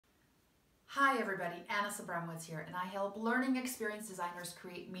Hi everybody, Anna Sabramwitz here, and I help learning experience designers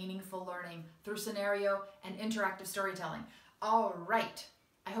create meaningful learning through scenario and interactive storytelling. All right,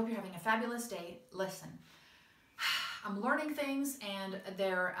 I hope you're having a fabulous day. Listen, I'm learning things and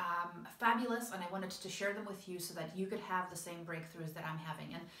they're fabulous, and I wanted to share them with you so that you could have the same breakthroughs that I'm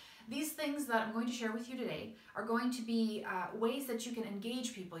having. And these things that I'm going to share with you today are going to be ways that you can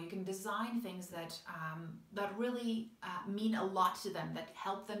engage people. You can design things that really mean a lot to them, that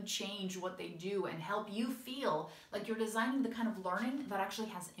help them change what they do and help you feel like you're designing the kind of learning that actually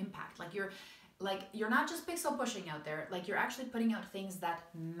has impact. You're not just pixel pushing out there, like you're actually putting out things that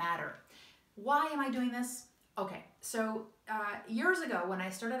matter. Why am I doing this? Okay, so years ago when I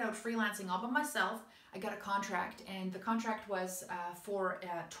started out freelancing all by myself, I got a contract, and the contract was for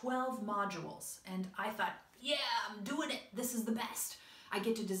 12 modules, and I thought, yeah, I'm doing it, this is the best. I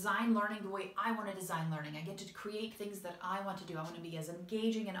get to design learning the way I want to design learning. I get to create things that I want to do. I want to be as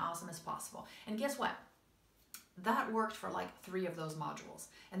engaging and awesome as possible. And guess what? That worked for like 3 of those modules.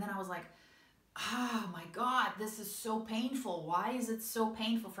 And then I was like, oh my God, this is so painful. Why is it so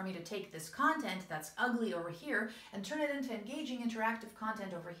painful for me to take this content that's ugly over here and turn it into engaging, interactive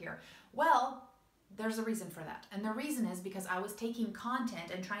content over here? Well, there's a reason for that. And the reason is because I was taking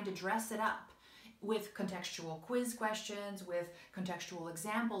content and trying to dress it up with contextual quiz questions, with contextual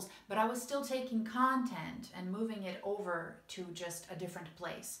examples, but I was still taking content and moving it over to just a different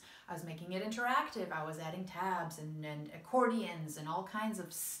place. I was making it interactive. I was adding tabs and accordions and all kinds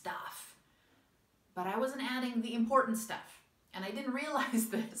of stuff. But I wasn't adding the important stuff. And I didn't realize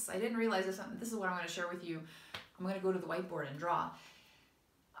this. I didn't realize this. This is what I'm going to share with you. I'm going to go to the whiteboard and draw.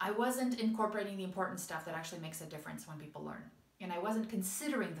 I wasn't incorporating the important stuff that actually makes a difference when people learn. And I wasn't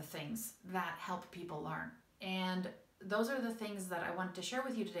considering the things that help people learn. And those are the things that I wanted to share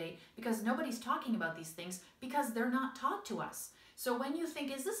with you today, because nobody's talking about these things because they're not taught to us. So when you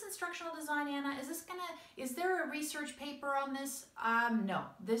think, is this instructional design, Anna? Is there a research paper on this? No,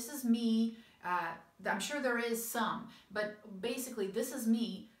 this is me. I'm sure there is some, but basically this is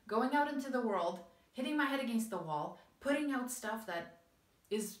me going out into the world, hitting my head against the wall, putting out stuff that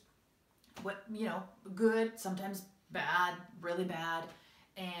is good, sometimes bad, really bad,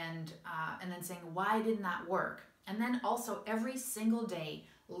 and then saying, why didn't that work? And then also every single day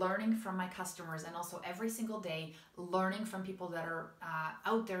learning from my customers, and also every single day learning from people that are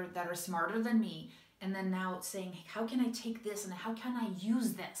out there that are smarter than me, and then now saying, how can I take this and how can I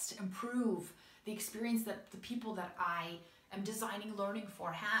use this to improve the experience that the people that I am designing learning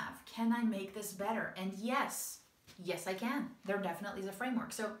for have? Can I make this better? And yes, I can. There definitely is a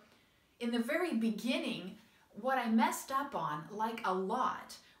framework. So in the very beginning, what I messed up on, like a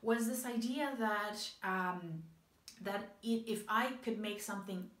lot, was this idea that if I could make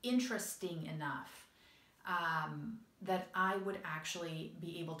something interesting enough, that I would actually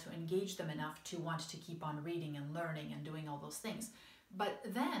be able to engage them enough to want to keep on reading and learning and doing all those things. But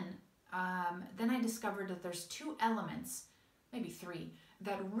then I discovered that there's 2 elements, maybe 3,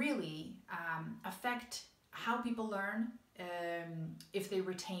 that really affect how people learn, if they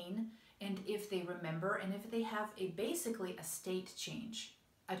retain, and if they remember, and if they have basically a state change.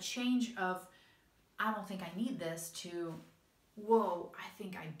 A change of, I don't think I need this, to, whoa, I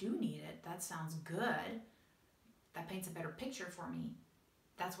think I do need it. That sounds good. That paints a better picture for me.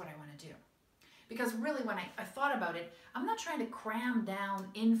 That's what I want to do. Because really, when I thought about it, I'm not trying to cram down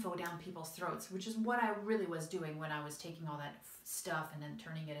info down people's throats, which is what I really was doing when I was taking all that stuff and then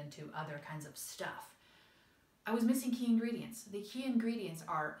turning it into other kinds of stuff. I was missing key ingredients. The key ingredients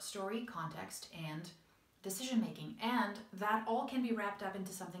are story, context, and decision making, and that all can be wrapped up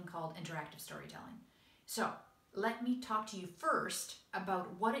into something called interactive storytelling. So let me talk to you first about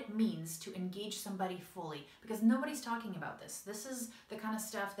what it means to engage somebody fully, because nobody's talking about this. This is the kind of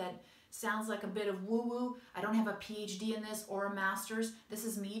stuff that sounds like a bit of woo-woo. I don't have a PhD in this or a master's. This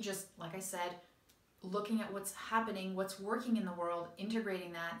is me just, like I said, looking at what's happening, what's working in the world,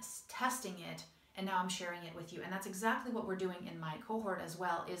 integrating that, testing it, and now I'm sharing it with you. And that's exactly what we're doing in my cohort as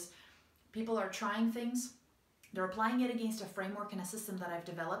well, is people are trying things, they're applying it against a framework and a system that I've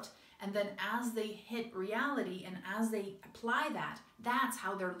developed, and then as they hit reality and as they apply that, that's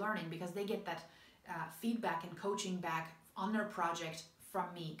how they're learning, because they get that feedback and coaching back on their project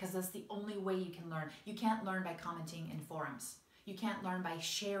from me, because that's the only way you can learn. You can't learn by commenting in forums. You can't learn by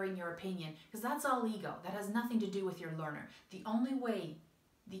sharing your opinion, because that's all ego. That has nothing to do with your learner. The only way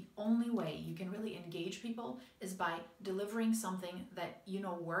you can really engage people is by delivering something that you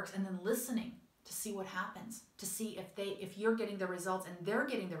know works, and then listening to see what happens, to see if you're getting the results and they're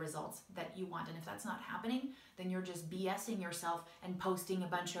getting the results that you want. And if that's not happening, then you're just BSing yourself and posting a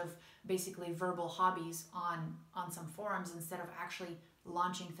bunch of basically verbal hobbies on some forums instead of actually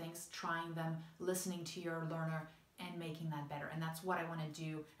launching things, trying them, listening to your learner, and making that better. And that's what I want to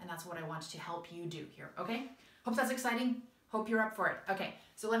do, and that's what I want to help you do here, okay? Hope that's exciting. Hope you're up for it. Okay,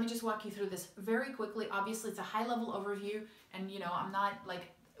 so let me just walk you through this very quickly. Obviously, it's a high-level overview, and you know, I'm not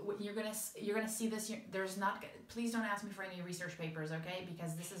like, you're gonna see this. There's not. Please don't ask me for any research papers, okay?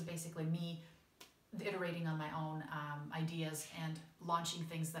 Because this is basically me iterating on my own ideas and launching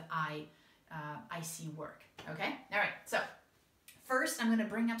things that I see work. Okay. All right. So first, I'm going to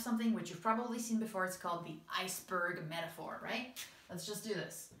bring up something which you've probably seen before. It's called the iceberg metaphor. Right. Let's just do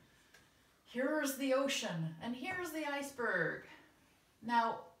this. Here's the ocean, and here's the iceberg.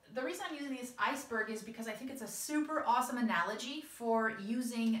 Now, the reason I'm using this iceberg is because I think it's a super awesome analogy for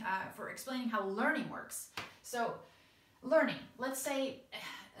using, for explaining how learning works. So, learning, let's say,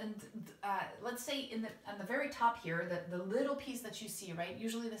 on the very top here, the little piece that you see, right?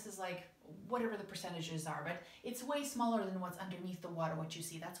 Usually this is like whatever the percentages are, but it's way smaller than what's underneath the water, what you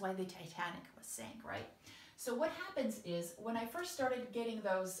see. That's why the Titanic was sank, right? So what happens is when I first started getting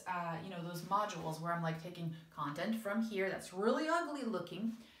those, those modules where I'm like taking content from here that's really ugly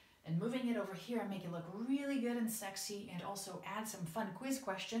looking and moving it over here and make it look really good and sexy, and also add some fun quiz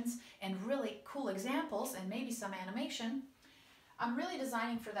questions and really cool examples and maybe some animation, I'm really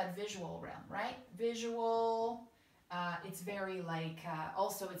designing for that visual realm, right? Visual, it's very like,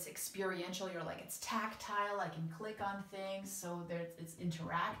 also it's experiential, it's tactile, I can click on things, so it's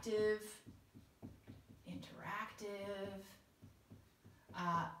interactive.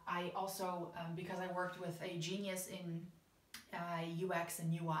 I also, because I worked with a genius in UX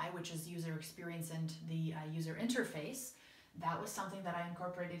and UI, which is user experience and the user interface, that was something that I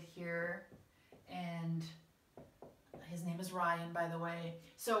incorporated here, and his name is Ryan, by the way.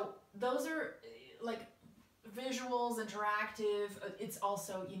 So those are like visuals, interactive. It's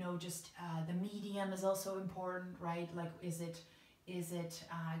also, just the medium is also important, right? Like, is it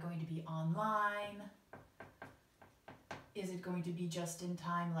going to be online? Is it going to be just in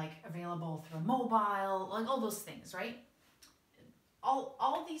time, like available through mobile? Like all those things, right?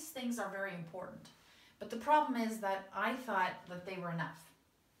 All these things are very important. But the problem is that I thought that they were enough.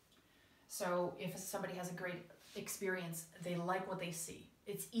 So if somebody has a great experience, they like what they see.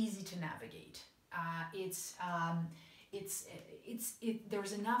 It's easy to navigate.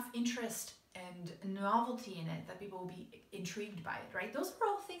 There's enough interest and novelty in it that people will be intrigued by it, right? Those are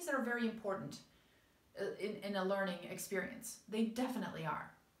all things that are very important in a learning experience. They definitely are.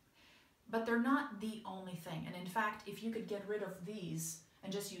 But they're not the only thing. And in fact, if you could get rid of these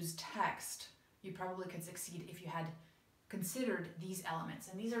and just use text, you probably could succeed if you had considered these elements.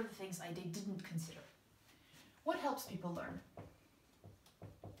 And these are the things I didn't consider. What helps people learn?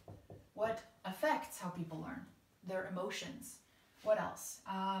 What affects how people learn? Their emotions. What else?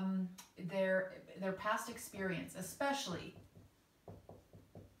 Their past experience, especially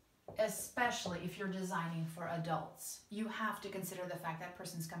if you're designing for adults. You have to consider the fact that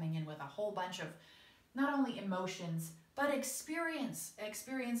person's coming in with a whole bunch of not only emotions, but experience,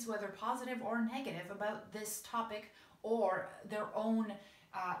 whether positive or negative, about this topic or their own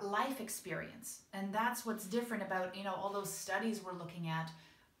life experience. And that's what's different about, all those studies we're looking at.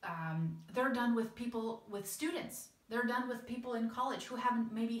 They're done with people, with students. They're done with people in college who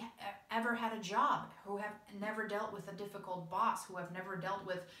haven't maybe ever had a job, who have never dealt with a difficult boss, who have never dealt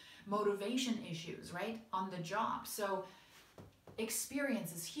with motivation issues, right, on the job. So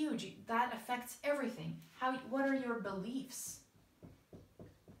experience is huge. That affects everything. What are your beliefs?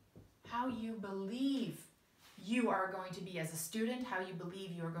 How you believe you are going to be as a student, how you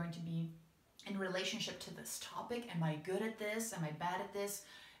believe you are going to be in relationship to this topic. Am I good at this? Am I bad at this?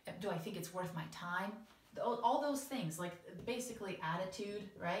 Do I think it's worth my time? All those things, like basically attitude,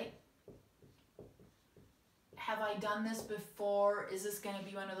 right? Have I done this before? Is this going to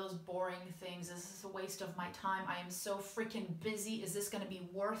be one of those boring things? Is this a waste of my time? I am so freaking busy. Is this going to be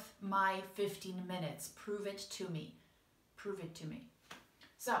worth my 15 minutes? Prove it to me. Prove it to me.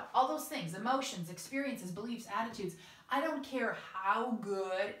 So all those things, emotions, experiences, beliefs, attitudes. I don't care how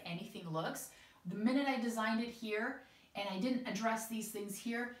good anything looks. The minute I designed it here and I didn't address these things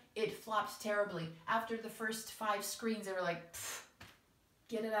here, it flopped terribly. After the first 5 screens, they were like,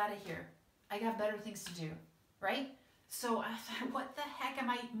 get it out of here. I got better things to do. Right? So I thought, what the heck am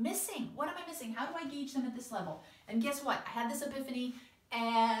I missing? What am I missing? How do I gauge them at this level? And guess what? I had this epiphany,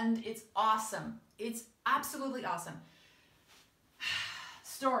 and it's awesome. It's absolutely awesome.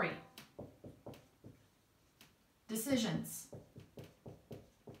 Story. Decisions.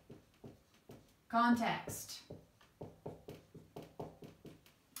 Context.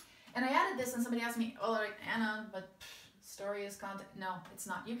 And I added this, and somebody asked me, oh, like, Anna, but story is context. No, it's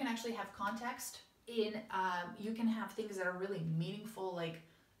not. You can actually have context you can have things that are really meaningful, like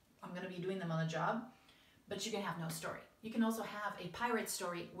I'm going to be doing them on the job, but you can have no story. You can also have a pirate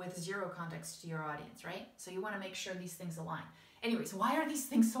story with zero context to your audience, right? So you want to make sure these things align. Anyways, why are these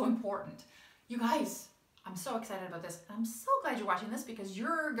things so important? You guys, I'm so excited about this. I'm so glad you're watching this because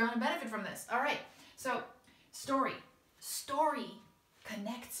you're going to benefit from this. All right. So story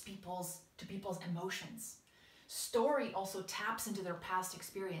connects to people's emotions. Story also taps into their past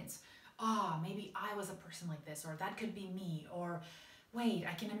experience. Maybe I was a person like this, or that could be me, or wait,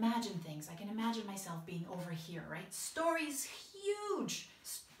 I can imagine things. I can imagine myself being over here, right? Story's huge.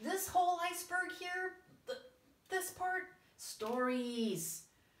 This whole iceberg here, this part, stories,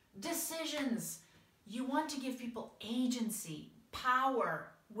 decisions. You want to give people agency,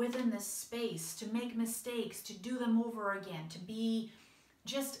 power within this space to make mistakes, to do them over again, to be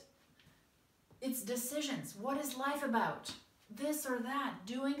just, it's decisions. What is life about? This or that,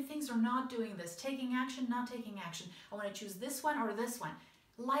 doing things or not doing this, taking action, not taking action. I want to choose this one or this one.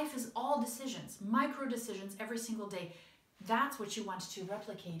 Life is all decisions, micro decisions every single day. That's what you want to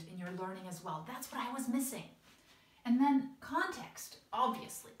replicate in your learning as well. That's what I was missing. And then context,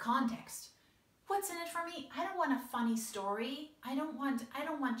 obviously, context. What's in it for me? I don't want a funny story. I don't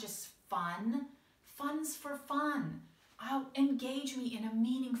want just fun. Fun's for fun. Engage me in a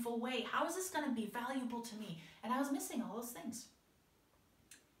meaningful way. How is this going to be valuable to me? And I was missing all those things.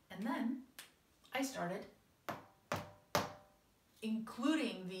 And then I started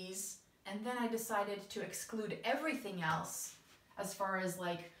including these, and then I decided to exclude everything else as far as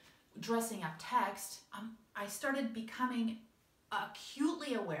like dressing up text. I started becoming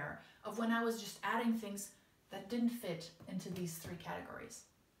acutely aware of when I was just adding things that didn't fit into these three categories.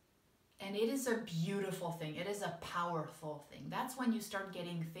 And it is a beautiful thing. It is a powerful thing. That's when you start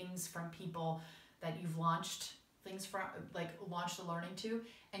getting things from people that you've launched things from, like launched the learning to,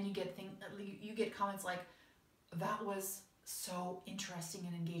 and you get comments like, that was so interesting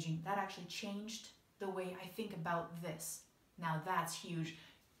and engaging. That actually changed the way I think about this. Now that's huge.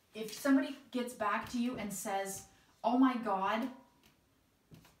 If somebody gets back to you and says, oh my God,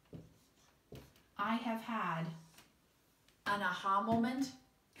 I have had an aha moment.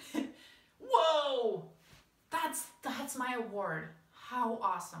 Whoa, that's my award. How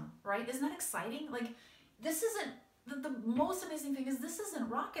awesome, right? Isn't that exciting? Like, this isn't, the most amazing thing is this isn't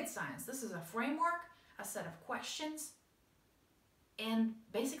rocket science. This is a framework, a set of questions, and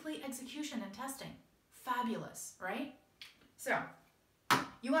basically execution and testing. Fabulous, right? So,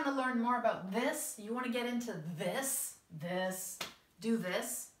 you want to learn more about this? You want to get into this, do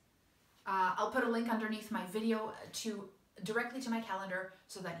this? I'll put a link underneath my video directly to my calendar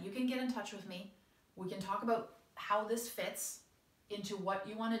so that you can get in touch with me. We can talk about how this fits into what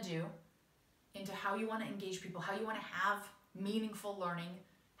you want to do, into how you want to engage people, how you want to have meaningful learning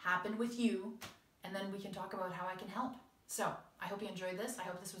happen with you, and then we can talk about how I can help. So I hope you enjoyed this. I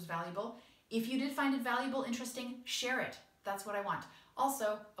hope this was valuable. If you did find it valuable, interesting, share it. That's what I want.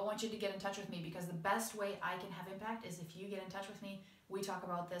 Also, I want you to get in touch with me because the best way I can have impact is if you get in touch with me, we talk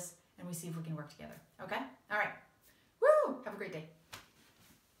about this, and we see if we can work together. Okay? All right. Woo! Have a great day.